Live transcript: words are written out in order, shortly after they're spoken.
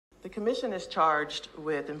The Commission is charged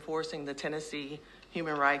with enforcing the Tennessee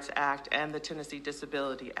Human Rights Act and the Tennessee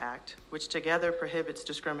Disability Act, which together prohibits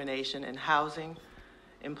discrimination in housing,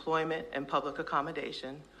 employment, and public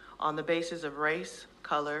accommodation on the basis of race,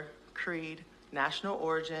 color, creed, national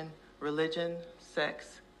origin, religion,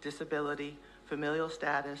 sex, disability, familial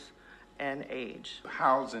status, and age.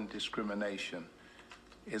 Housing discrimination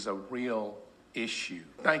is a real issue.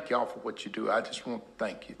 Thank y'all for what you do. I just want to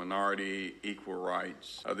thank you. Minority, equal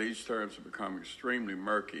rights. These terms have become extremely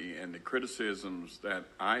murky, and the criticisms that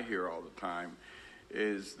I hear all the time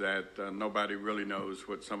is that nobody really knows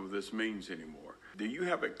what some of this means anymore. Do you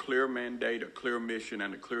have a clear mandate, a clear mission,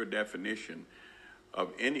 and a clear definition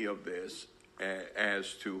of any of this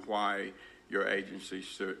as to why your agency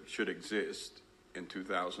should exist in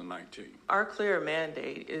 2019? Our clear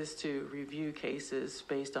mandate is to review cases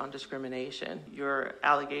based on discrimination. Your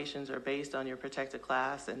allegations are based on your protected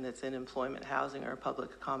class and it's in employment, housing, or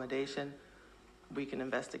public accommodation. We can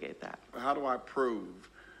investigate that. How do I prove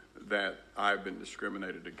that I've been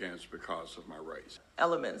discriminated against because of my race?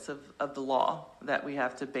 Elements of the law that we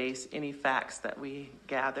have to base any facts that we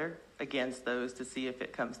gather against those to see if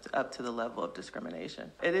it comes up to the level of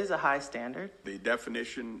discrimination. It is a high standard. The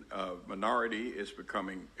definition of minority is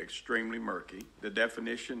becoming extremely murky. The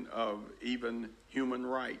definition of even human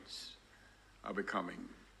rights are becoming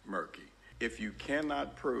murky. If you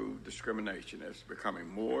cannot prove discrimination, it's becoming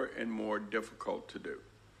more and more difficult to do.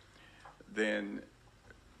 Then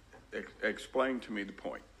explain to me the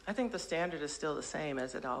point. I think the standard is still the same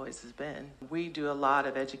as it always has been. We do a lot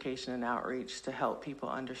of education and outreach to help people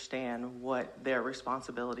understand what their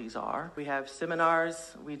responsibilities are. We have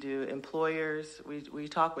seminars, we do employers, we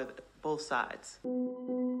talk with both sides.